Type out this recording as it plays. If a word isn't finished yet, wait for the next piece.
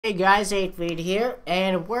Hey guys, 8Read here,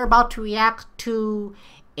 and we're about to react to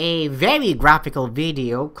a very graphical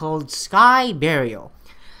video called Sky Burial.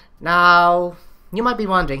 Now, you might be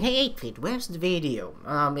wondering, hey 8Feet, where's the video?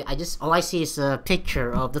 All I see is a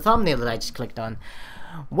picture of the thumbnail that I just clicked on.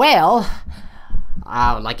 Well,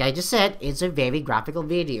 like I just said, it's a very graphical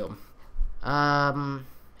video. How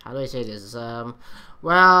do I say this?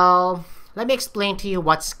 Well, let me explain to you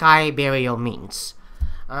what Sky Burial means.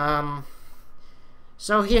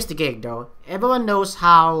 So here's the gig though. Everyone knows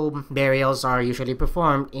how burials are usually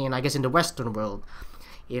performed in, I guess, in the Western world.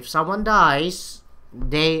 If someone dies,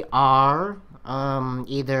 they are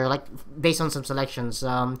either, like, based on some selections,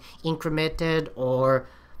 incremented or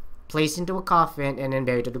placed into a coffin and then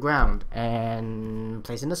buried to the ground and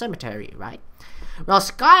placed in the cemetery, right? Well,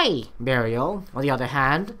 Sky Burial, on the other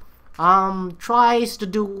hand, tries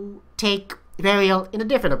to take burial in a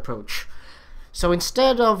different approach. So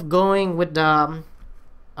instead of going with the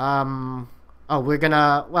instead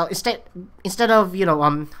of,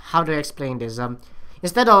 how do I explain this?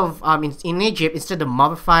 Instead of, in Egypt, instead of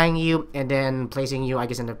mummifying you and then placing you, I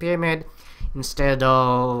guess, in the pyramid, instead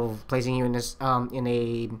of placing you in this, in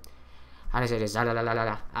a, how do I say this?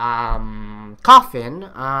 Coffin,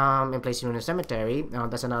 and placing you in a cemetery,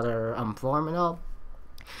 that's another, form and all.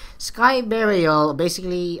 Sky Burial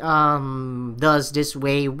basically, does this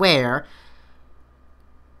way where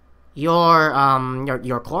your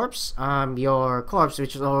corpse,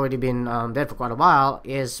 which has already been dead for quite a while,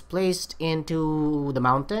 is placed into the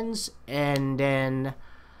mountains, and then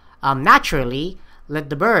naturally let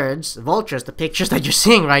the birds, vultures, the pictures that you're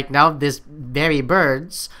seeing right now, these very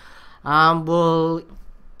birds, will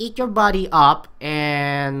eat your body up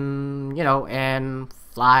and and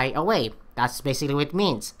fly away. That's basically what it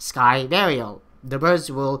means. Sky Burial. The birds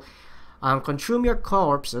will consume your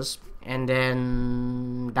corpses, and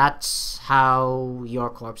then that's how your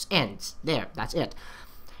corpse ends. There, that's it.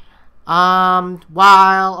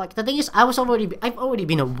 While, like, the thing is, I've already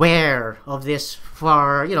been aware of this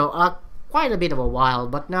for quite a bit of a while,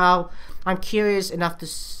 but now I'm curious enough to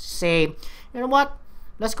say, you know what?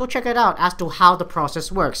 Let's go check it out as to how the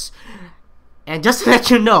process works. And just to let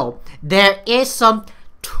you know, there is some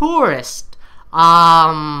tourist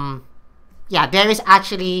yeah, there is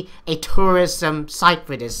actually a tourism site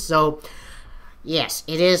for this. So yes,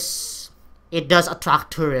 it does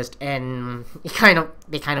attract tourists, and they kind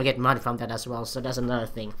of get money from that as well. So that's another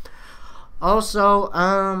thing. Also,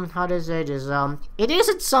 how to say this? It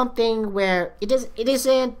isn't something where it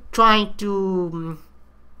isn't trying to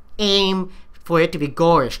aim for it to be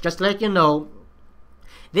gorish. Just to let you know,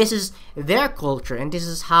 this is their culture, and this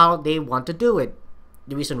is how they want to do it.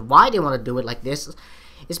 The reason why they want to do it like this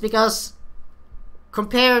is because,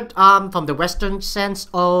 compared from the Western sense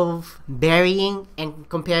of burying and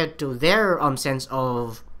compared to their sense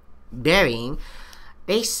of burying,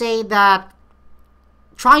 they say that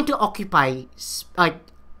trying to occupy that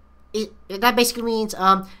basically means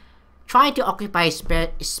trying to occupy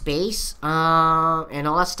space and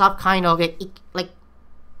all that stuff. Kind of like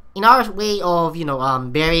in our way of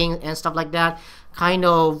burying and stuff like that, kind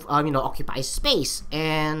of occupy space.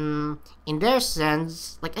 And in their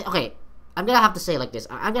sense, like, okay, I'm gonna have to say like this.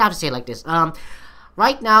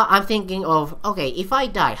 Right now, I'm thinking of, okay, if I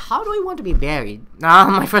die, how do I want to be buried?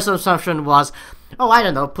 My first assumption was, oh, I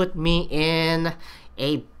don't know, put me in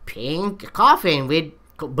a pink coffin with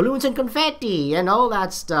balloons and confetti and all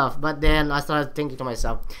that stuff. But then I started thinking to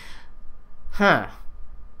myself, I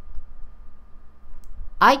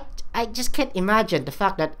just can't imagine the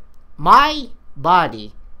fact that my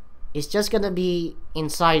body is just gonna be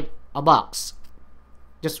inside a box,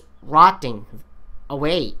 just rotting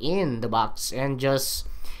away in the box and just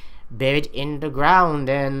buried in the ground.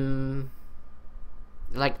 And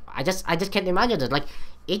like, I just can't imagine it. Like,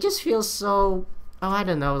 it just feels so, oh, I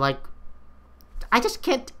don't know, like, I just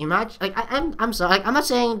can't imagine. Like, I'm sorry, like, I'm not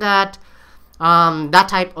saying that that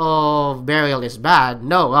type of burial is bad.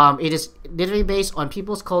 No, it is literally based on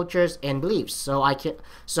people's cultures and beliefs. So I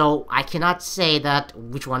cannot say that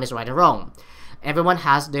which one is right and wrong. Everyone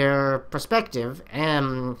has their perspective,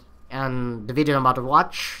 and the video I'm about to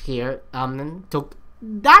watch here took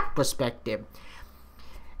that perspective,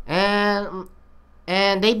 and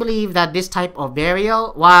they believe that this type of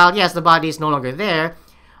burial, while yes, the body is no longer there,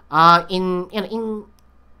 in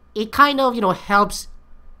it kind of helps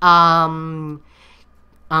some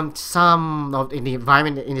of in the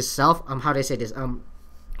environment in itself. How do I say this?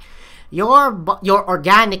 Your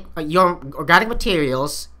organic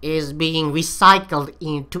materials is being recycled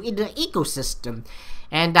into the ecosystem,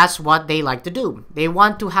 and that's what they like to do. They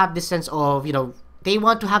want to have the sense of, they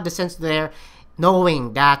want to have the sense there,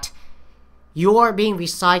 knowing that you're being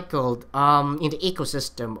recycled in the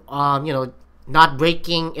ecosystem, you know, not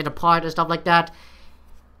breaking it apart and stuff like that.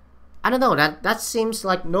 I don't know, that seems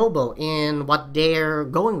like noble in what they're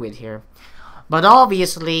going with here. But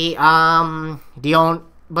obviously, to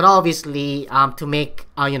make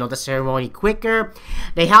you know, the ceremony quicker,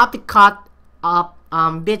 they have to cut up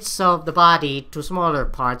bits of the body to smaller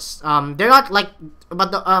parts. They're not like,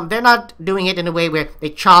 they're not doing it in a way where they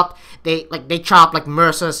chop like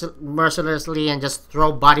mercilessly and just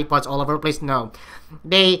throw body parts all over the place. No,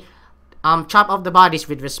 they chop off the bodies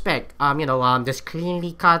with respect. You know, just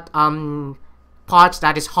cleanly cut parts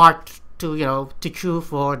that is hard to, you know, to chew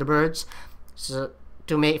for the birds, so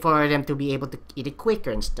to make for them to be able to eat it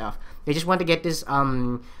quicker and stuff. They just want to get this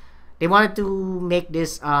they wanted to make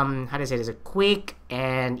this how do I say this, a quick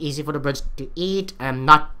and easy for the birds to eat and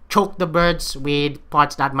not choke the birds with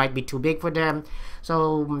parts that might be too big for them.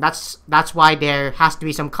 So that's why there has to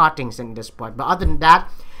be some cuttings in this part. But other than that,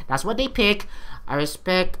 that's what they pick. I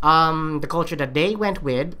respect the culture that they went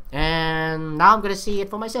with, and now I'm gonna see it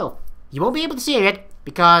for myself. You won't be able to see it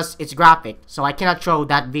because it's graphic, so I cannot show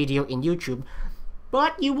that video in YouTube,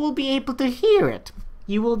 but you will be able to hear it.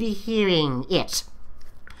 You will be hearing it.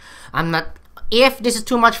 If this is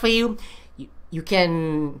too much for you, you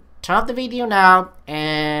can turn off the video now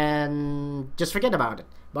and just forget about it.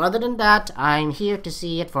 But other than that, I'm here to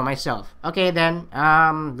see it for myself. Okay then,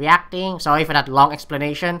 reacting. Sorry for that long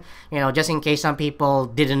explanation. You know, just in case some people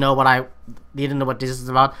didn't know what this is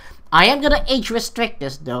about. I am gonna age restrict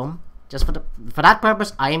this though. Just for that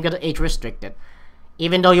purpose, I am gonna age restrict it.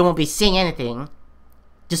 Even though you won't be seeing anything,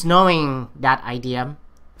 just knowing that idea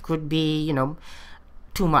could be, you know,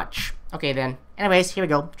 too much. Okay then. Anyways, here we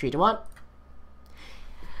go. 3, 2, 1.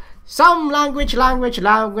 Some language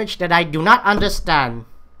that I do not understand.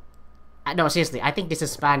 No, seriously, I think this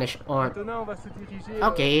is Spanish or...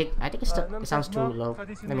 Okay, I think it sounds too low.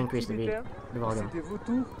 Let me increase the volume.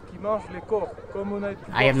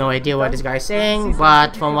 I have no idea what this guy is saying,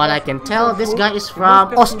 but from what I can tell, this guy is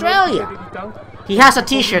from Australia. He has a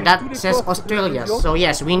t-shirt that says Australia, so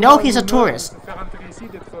yes, we know he's a tourist.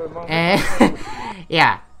 And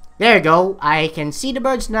yeah, there you go. I can see the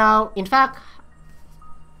birds now. In fact,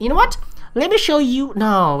 you know what? Let me show you.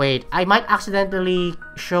 No, wait. I might accidentally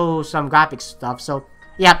show some graphic stuff. So,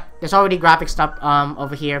 yeah, there's already graphic stuff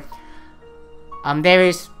over here. There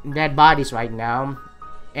is dead bodies right now,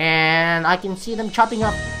 and I can see them chopping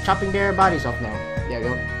their bodies off now. There you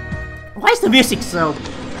go. Why is the music so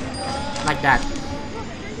like that?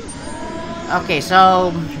 Okay,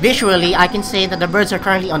 so visually, I can say that the birds are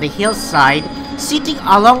currently on the hillside, sitting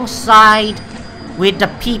alongside with the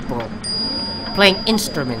people, playing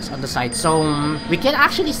instruments on the side. So we can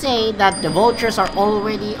actually say that the vultures are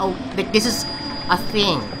already, like, this is a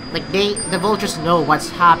thing. Like, the vultures know what's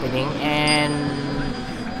happening, and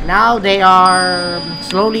now they are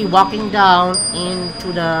slowly walking down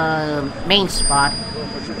into the main spot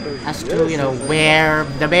as to, you know, where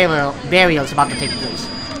the burial is about to take place.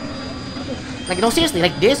 Like, no, seriously,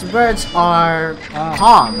 like, these birds are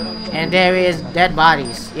calm, and there is dead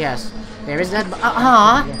bodies. Yes, there is dead.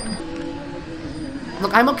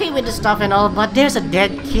 Look, I'm okay with this stuff and all, but there's a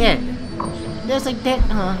dead kid. There's a dead,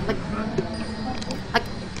 fuck,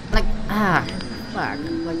 like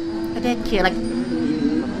a dead kid. Like,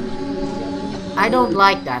 I don't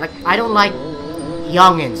like that. Like, I don't like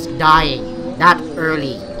youngins dying that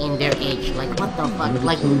early in their age. Like, what the fuck?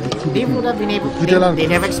 Like, they would have been able to, they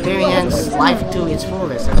never experienced life to its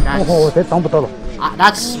fullest, and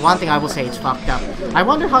that's one thing I will say, it's fucked up. I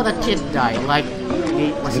wonder how that kid died. Like,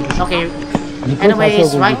 was he, okay.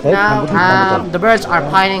 Anyways, right now, the birds are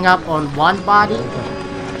piling up on one body,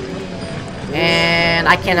 and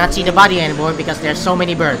I cannot see the body anymore because there's so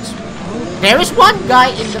many birds. There is one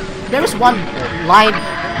live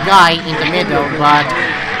guy in the middle, but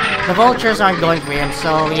the vultures aren't going for him,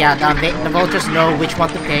 so yeah, the vultures know which one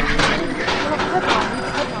to pick.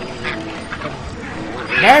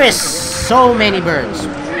 There is so many birds,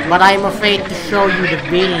 but I'm afraid to show you the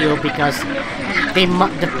video because the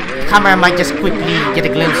camera might just quickly get a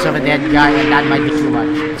glimpse of a dead guy, and that might be too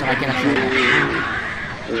much, so I cannot show that.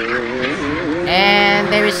 And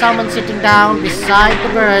there is someone sitting down beside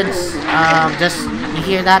the birds, just, you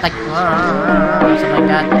hear that, like, something like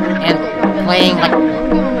that, and playing, like,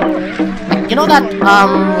 you know that,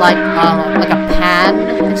 like a pan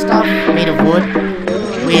and stuff, made of wood,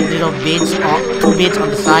 with little beads, 2 beads on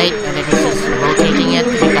the side, and then he's just rotating it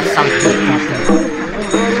to make that sound good.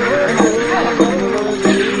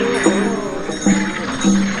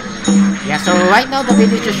 Yeah, so right now the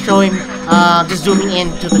video is just showing, just zooming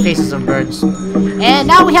in to the faces of birds. And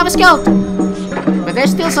now we have a skeleton! But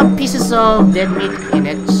there's still some pieces of dead meat in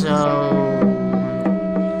it, so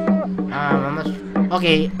I'm not sure.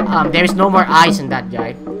 Okay, there is no more eyes in that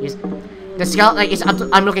guy. The skeleton, like,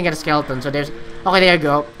 I'm looking at a skeleton, so there's. Okay, there you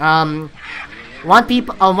go. One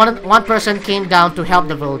person came down to help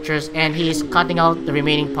the vultures, and he's cutting out the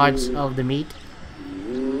remaining parts of the meat,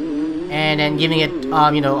 and then giving it,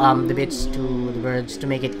 the bits to the birds to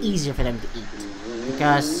make it easier for them to eat,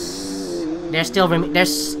 because there's still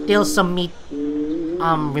some meat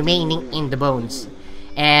remaining in the bones.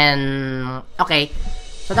 And okay,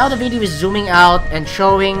 so now the video is zooming out and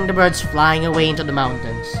showing the birds flying away into the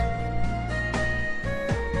mountains,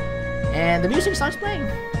 and the music starts playing.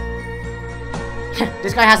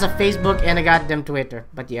 This guy has a Facebook and a goddamn Twitter,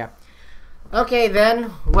 but yeah. Okay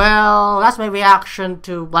then, well, that's my reaction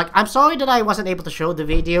to, like, I'm sorry that I wasn't able to show the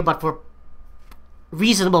video, but for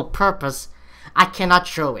reasonable purpose, I cannot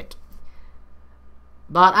show it.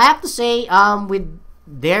 But I have to say, with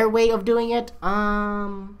their way of doing it,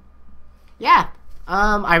 yeah,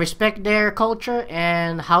 I respect their culture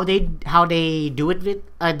and how they do it with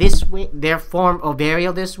this way, their form of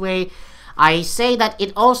burial this way. I say that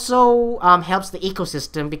it also helps the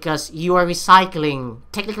ecosystem, because you are recycling.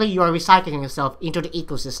 Technically, you are recycling yourself into the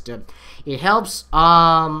ecosystem. It helps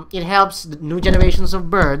the new generations of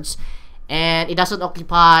birds, and it doesn't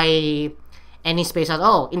occupy any space at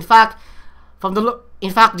all. In fact,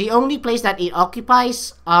 the only place that it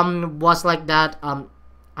occupies was like that. How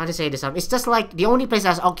to say this? It's just like the only place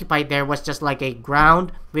that's occupied there was just like a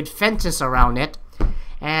ground with fences around it,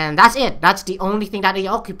 and that's it. That's the only thing that it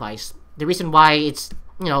occupies. The reason why it's,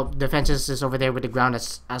 the fences is over there with the ground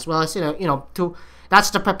as well as, that's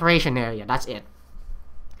the preparation area. That's it.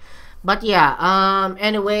 But yeah,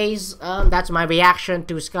 anyways, that's my reaction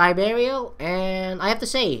to Sky Burial, and I have to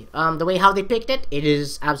say, the way how they picked it, it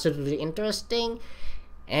is absolutely interesting,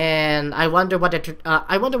 and I wonder what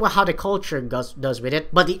how the culture does with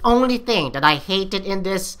it. But the only thing that I hated in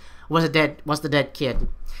this was the dead kid.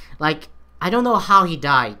 Like, I don't know how he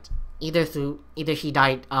died. Either he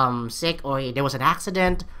died sick, or there was an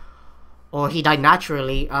accident, or he died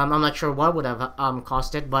naturally. I'm not sure what would have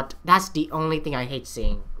caused it, but that's the only thing I hate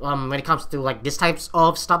seeing when it comes to, like, this types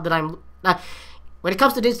of stuff that when it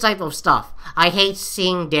comes to this type of stuff, I hate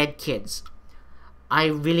seeing dead kids. I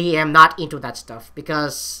really am not into that stuff,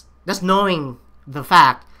 because just knowing the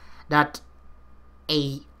fact that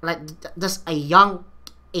a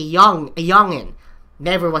youngin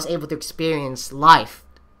never was able to experience life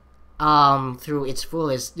through its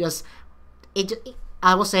fullest,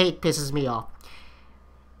 I will say it pisses me off.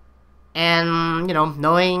 And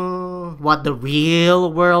knowing what the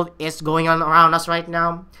real world is going on around us right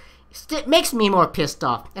now, it makes me more pissed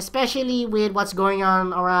off, especially with what's going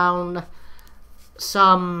on around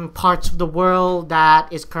some parts of the world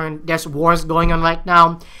that is there's wars going on right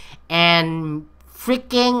now, and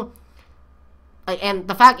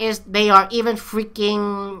the fact is, they are even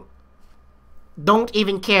freaking don't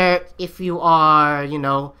even care if you are,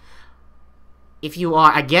 if you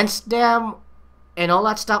are against them and all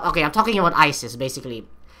that stuff. Okay, I'm talking about ISIS, basically.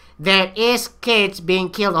 There is kids being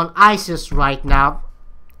killed on ISIS right now,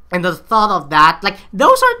 and the thought of that, like,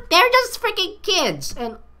 they're just freaking kids,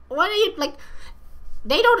 and what are you, like,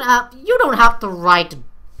 you don't have the right to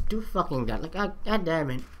do fucking that, like, god damn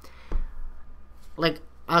it. Like,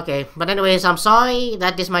 okay, but anyways, I'm sorry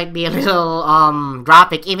that this might be a little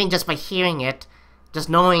graphic, even just by hearing it, just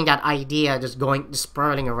knowing that idea, just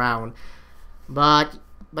spiraling around. But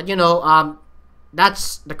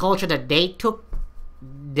that's the culture that they took.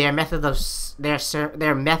 Their method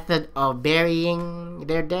of burying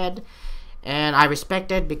their dead, and I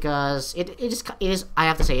respect it, because it is I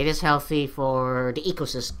have to say, it is healthy for the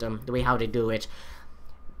ecosystem, the way how they do it.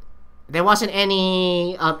 There wasn't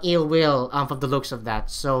any ill will from the looks of that.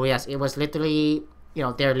 So yes, it was literally,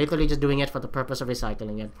 they're literally just doing it for the purpose of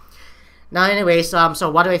recycling it. Now, anyways, so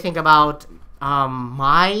what do I think about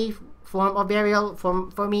my form of burial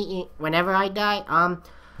for me whenever I die?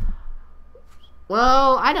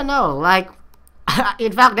 Well, I don't know. Like,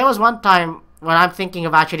 in fact, there was one time when I'm thinking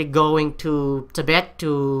of actually going to Tibet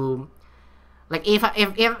to, like, if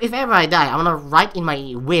ever I die, I'm gonna write in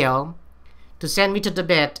my will to send me to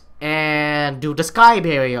Tibet and do the sky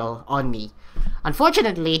burial on me.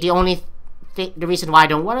 Unfortunately, the reason why I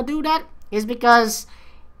don't want to do that is because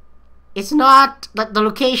it's not, like, the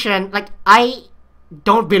location, like, I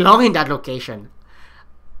don't belong in that location.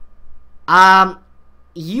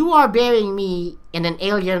 You are burying me in an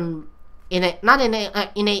alien, in a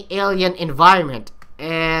alien environment,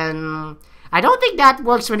 and I don't think that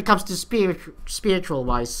works when it comes to spiritual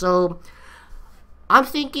wise. So I'm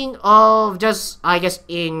thinking of just, I guess,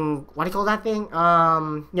 in what do you call that thing?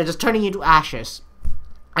 Just turning into ashes.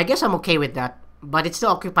 I guess I'm okay with that, but it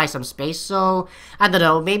still occupies some space. So I don't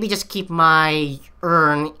know. Maybe just keep my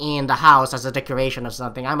urn in the house as a decoration or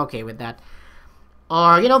something. I'm okay with that.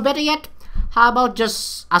 Or better yet, how about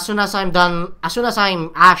just as soon as I'm done, as soon as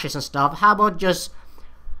I'm ashes and stuff, how about just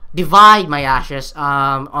divide my ashes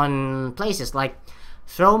on places like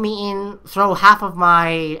throw half of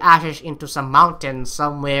my ashes into some mountain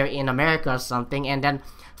somewhere in America or something, and then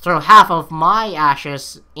throw half of my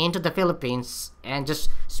ashes into the Philippines and just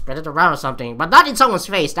spread it around or something, but not in someone's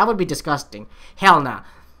face. That would be disgusting. Hell nah.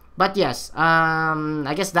 But yes,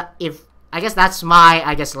 I guess that's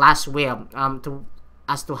my last will to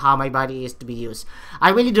as to how my body is to be used. I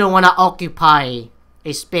really don't want to occupy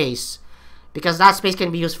a space, because that space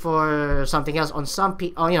can be used for something else on some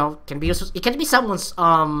people. Can be used. It can be someone's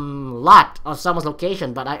lot or someone's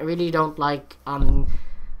location. But I really don't like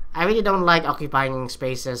occupying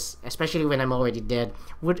spaces, especially when I'm already dead.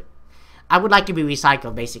 I would like to be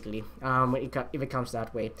recycled, basically. If it comes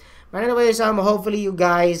that way. But anyways, hopefully you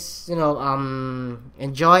guys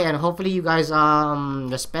enjoy, and hopefully you guys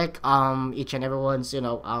respect each and everyone's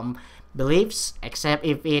beliefs, except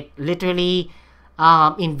if it literally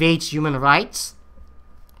invades human rights.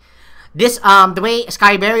 This the way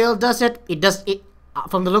Sky Burial does it,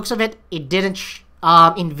 from the looks of it, it didn't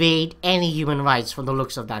invade any human rights from the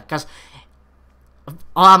looks of that, because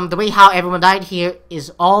the way how everyone died here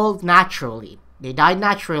is all naturally. They died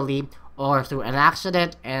naturally or through an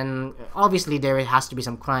accident, and obviously there has to be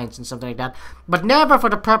some crimes and something like that, but never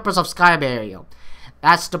for the purpose of Sky Burial.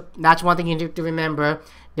 That's one thing you need to remember.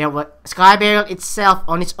 Sky Burial itself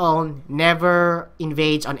on its own never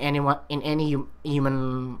invades on anyone in any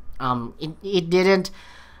human. It didn't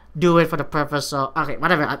do it for the purpose of, okay,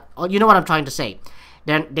 whatever. You know what I'm trying to say.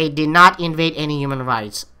 Then they did not invade any human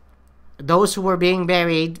rights. Those who were being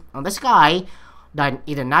buried on the sky died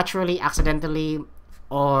either naturally, accidentally,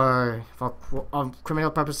 or for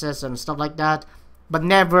criminal purposes and stuff like that, but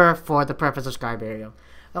never for the purpose of Sky Burial.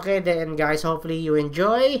 Okay then, guys, hopefully you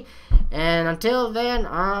enjoy, and until then,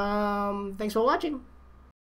 thanks for watching.